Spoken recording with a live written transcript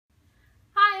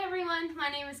everyone, my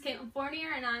name is Caitlin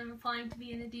Fournier and I'm applying to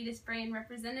be an Adidas brand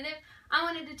representative. I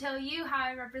wanted to tell you how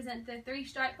I represent the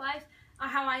three-stripe life,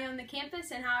 how I own the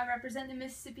campus, and how I represent the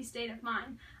Mississippi state of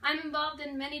mind. I'm involved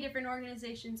in many different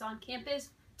organizations on campus,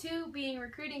 two being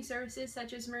recruiting services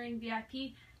such as Marine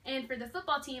VIP, and for the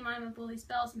football team I'm a Bullies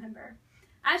Bells member.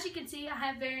 As you can see, I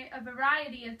have a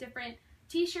variety of different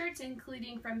t-shirts,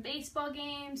 including from baseball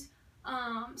games,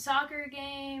 soccer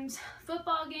games,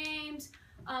 football games,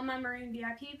 my Marine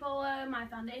VIP polo, my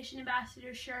Foundation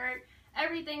Ambassador shirt,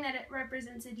 everything that it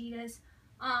represents Adidas.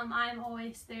 I'm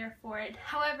always there for it.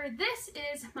 However, this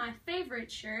is my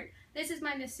favorite shirt. This is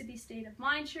my Mississippi State of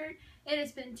Mind shirt. It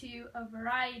has been to a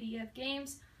variety of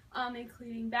games,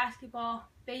 including basketball,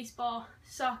 baseball,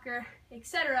 soccer,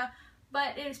 etc.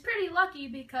 But it is pretty lucky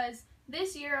because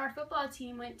this year our football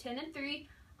team went 10-3.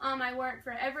 I wore it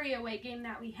for every away game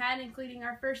that we had, including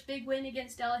our first big win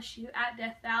against LSU at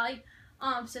Death Valley.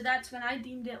 So that's when I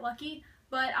deemed it lucky.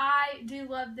 But I do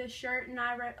love this shirt, and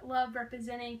I love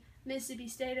representing Mississippi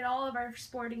State at all of our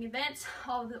sporting events,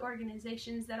 all of the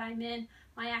organizations that I'm in,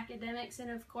 my academics,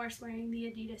 and of course wearing the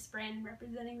Adidas brand and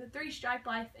representing the three-stripe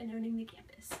life and owning the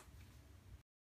campus.